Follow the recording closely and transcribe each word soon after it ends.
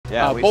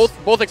Yeah,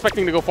 both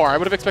expecting to go far. I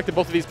would have expected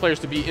both of these players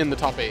to be in the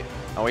top 8.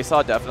 And we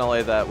saw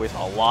definitely that we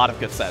saw a lot of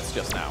good sets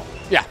just now.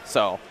 Yeah.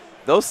 So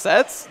those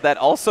sets that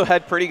also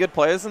had pretty good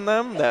players in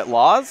them that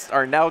lost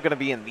are now going to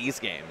be in these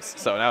games.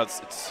 So now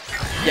it's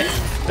getting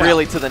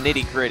really to the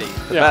nitty-gritty,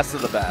 the best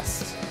of the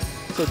best.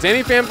 So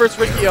DrDannyPham versus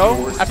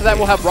Riki-Oh. After that,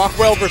 we'll have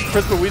Rockwell versus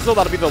Prismaweasel.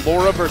 That'll be the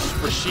Laura versus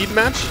Rashid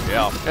match.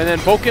 Yeah. And then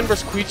Bokkin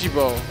versus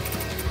Kuijibo,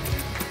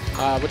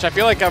 which I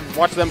feel like I've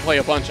watched them play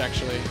a bunch,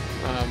 actually.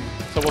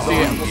 So we'll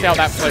see how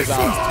that plays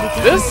out.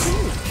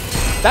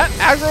 That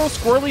aggro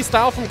squirrely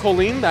style from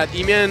Colleen that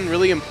E-Man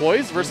really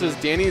employs versus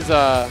Danny's,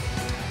 I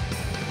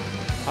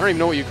don't even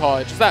know what you call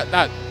it, just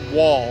that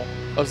wall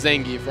of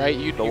Zangief, right?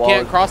 You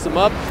can't cross him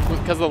up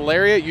because of the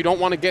lariat. You don't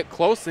want to get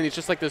close, and he's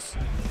just like this.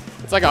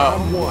 It's like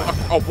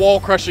a wall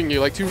crushing you,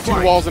 like two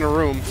walls in a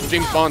room. Some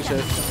James Bond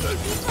shit.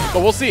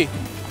 But we'll see.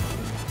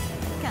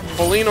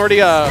 Colleen already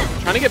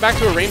trying to get back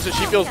to a range that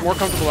she feels more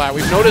comfortable at.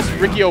 We've noticed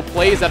Riki-Oh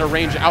plays at a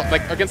range out,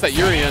 like against that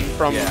Urian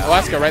from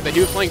Alaska, right? That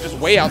he was playing just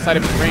way outside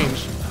of his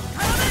range.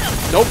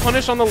 No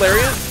punish on the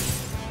lariat.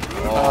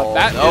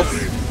 That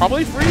is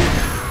probably free.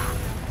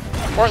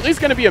 Or at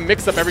least going to be a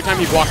mix-up every time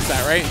he blocks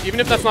that, right? Even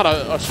if that's not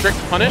a strict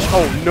punish.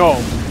 Oh, no.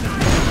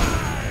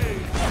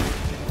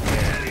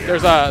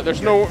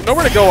 There's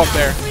nowhere to go up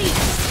there.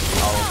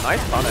 Oh,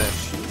 nice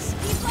punish.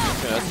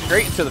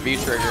 Straight into the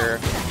V-trigger.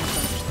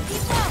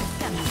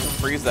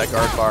 Freeze that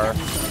guard bar.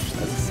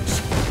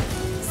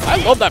 I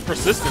love that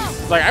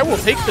persistence. Like, I will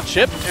take the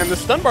chip, and the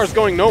stun bar's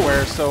going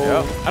nowhere,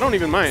 so I don't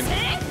even mind.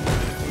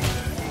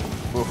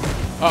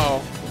 Uh-oh.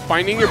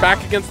 Finding your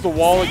back against the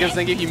wall against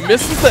Zangief. He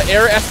misses the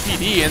air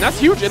SPD, and that's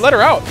huge. It let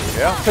her out.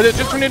 Yeah. Because it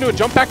just turned into a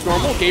jump back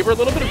normal, gave her a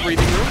little bit of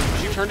breathing room.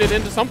 She turned it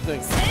into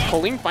something.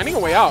 Colleen finding a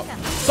way out.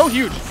 So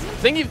huge.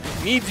 Zangief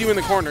needs you in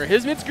the corner.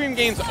 His mid-screen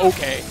game's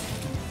okay.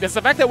 It's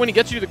the fact that when he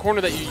gets you to the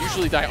corner that you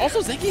usually die.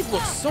 Also, Zangief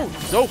looks so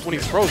dope when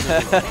he's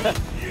frozen.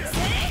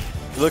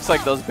 It looks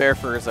like those bear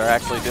furs are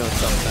actually doing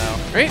something now.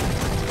 Right?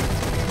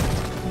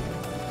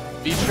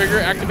 V-trigger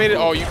activated.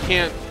 Oh, you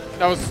can't.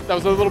 That was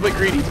a little bit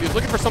greedy. He was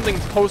looking for something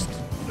post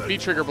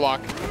V-trigger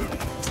block.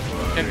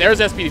 And there's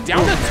SPD.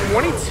 Down to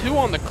 22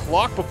 on the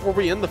clock before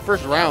we end the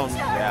first round.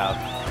 Yeah.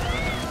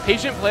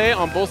 Patient play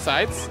on both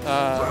sides.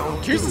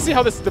 Curious to see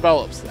how this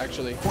develops,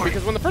 actually.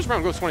 Because when the first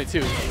round goes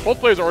 22, both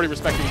players are already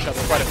respecting each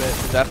other quite a bit.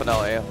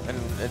 Definitely. And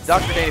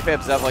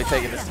DrDannyPham's definitely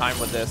taking his time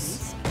with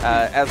this.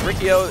 As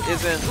Riki-Oh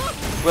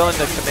isn't willing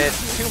to commit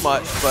too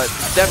much, but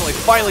definitely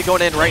finally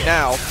going in right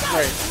now.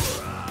 Right.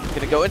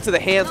 Going to go into the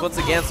hands once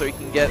again so he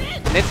can get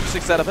an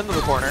interesting setup into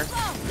the corner.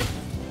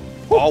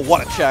 Oh,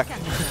 what a check.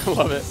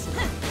 Love it.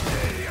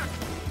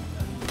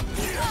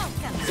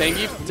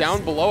 Zangief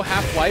down below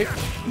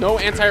half-life. No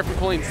anti-air from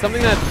Colleen.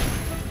 Something that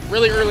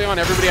really early on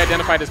everybody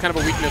identified as kind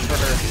of a weakness for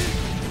her.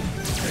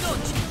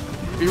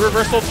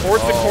 V-reversal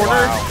towards the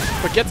corner,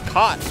 but gets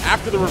caught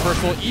after the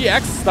reversal.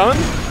 EX stun.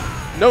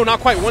 No,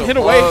 not quite. One hit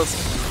away.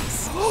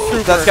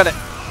 That's going to...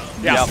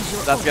 Yeah,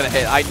 that's going to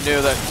hit. I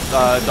knew that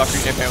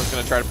DrDannyPham was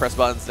going to try to press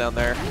buttons down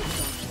there.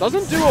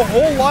 Doesn't do a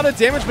whole lot of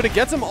damage, but it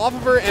gets him off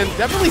of her and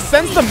definitely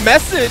sends the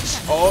message.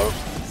 Oh,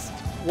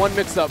 one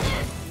mix-up.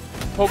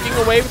 Poking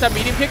away with that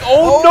medium kick.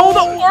 Oh, no,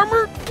 the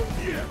armor.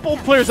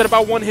 Both players at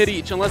about one hit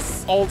each,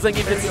 unless all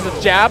Zangief gets is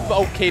a jab.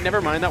 Okay, never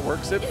mind, that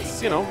works.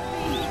 It's, you know.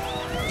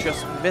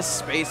 Just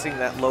misspacing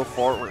that low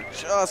forward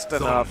just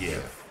enough.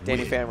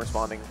 DrDannyPham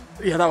responding.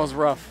 Yeah, that was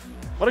rough.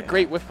 What a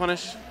great whiff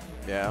punish.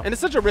 Yeah. And it's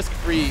such a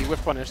risk-free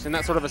whiff punish in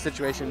that sort of a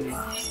situation.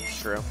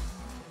 True.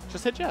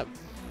 Just hit jab.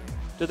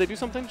 Did they do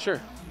something? Sure.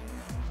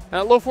 And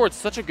that low forward's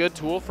such a good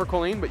tool for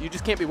Colleen, but you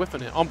just can't be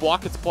whiffing it. On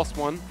block, it's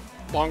 +1.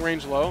 Long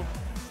range low.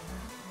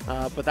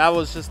 But that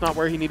was just not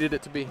where he needed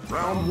it to be.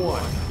 Round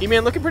 1.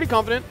 E-Man looking pretty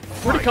confident,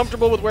 pretty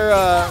comfortable with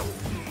where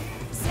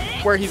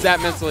he's at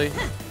mentally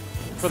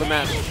for the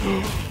match.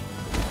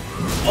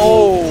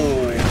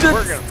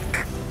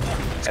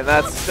 And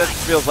that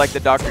feels like the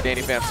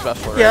DrDannyPham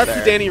special right there. Yeah, that's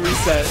the Danny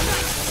reset.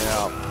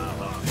 Yeah.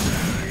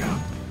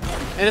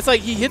 And it's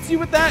like he hits you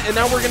with that, and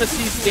now we're going to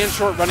see stand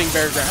short running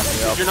bear grab.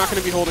 Yep. You're not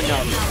going to be holding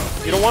up.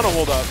 You don't want to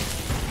hold up.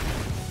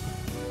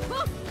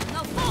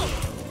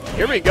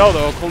 Here we go,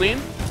 though.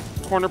 Colleen.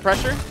 Corner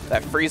pressure.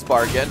 That freeze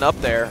bar getting up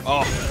there.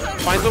 Oh.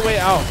 Finds a way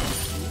out.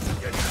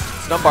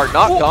 Stun bar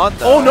not gone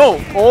though. Oh no.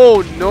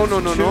 Oh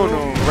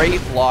no.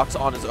 Great blocks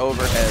on his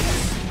overhead.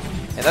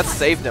 And that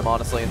saved him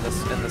honestly in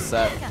this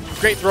set.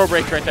 Great throw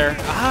break right there.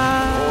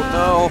 Ah.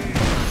 Oh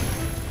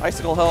no.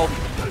 Icicle help.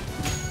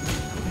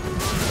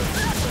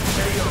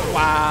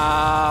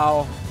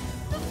 Wow.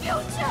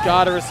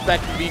 Gotta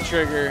respect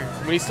V-trigger.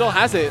 When he still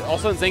has it, all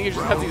of a sudden Zangief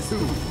just has these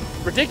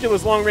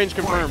ridiculous long range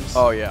confirms.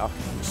 Oh yeah.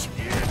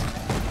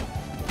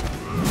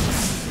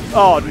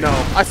 Oh no!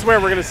 I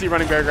swear we're gonna see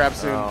running bear grab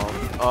soon.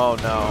 Oh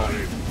no!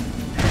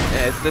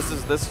 Yeah, this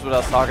is what I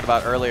was talking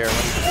about earlier.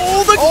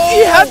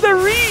 He had the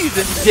read.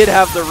 He did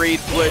have the read.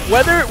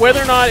 Whether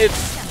or not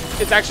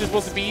it's actually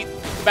supposed to beat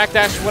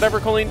backdash whatever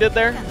Colleen did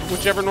there,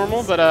 whichever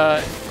normal,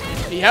 but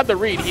he had the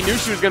read. He knew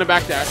she was gonna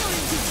backdash.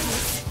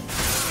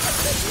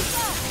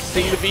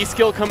 Seeing the V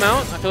skill come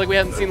out. I feel like we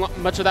haven't seen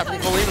much of that from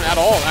Colleen at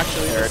all,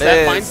 actually. There it Set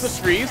is. finds the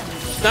freeze.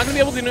 She's not going to be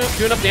able to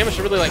do enough damage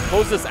to really like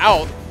close this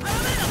out.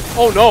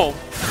 Oh no.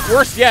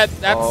 Worse yet,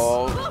 that's...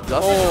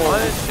 Doesn't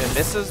punish and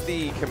misses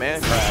the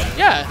command grab.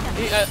 Yeah,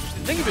 I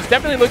think he was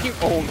definitely looking...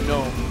 Oh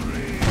no.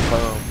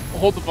 Boom.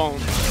 Hold the phone.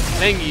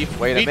 Zangy.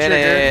 Wait a V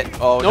minute. Trigger.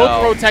 Oh no. no.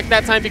 Throw tech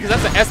that time because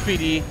that's an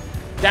SPD.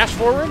 Dash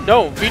forward?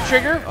 No.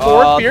 V-trigger,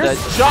 forward,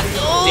 Pierce, shot.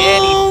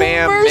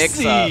 DrDannyPham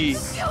mercy.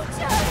 mix-ups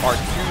are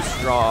too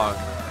strong.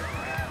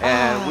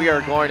 And we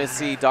are going to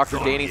see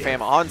DrDannyPham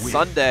on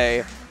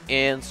Sunday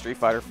in Street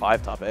Fighter V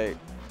Top 8.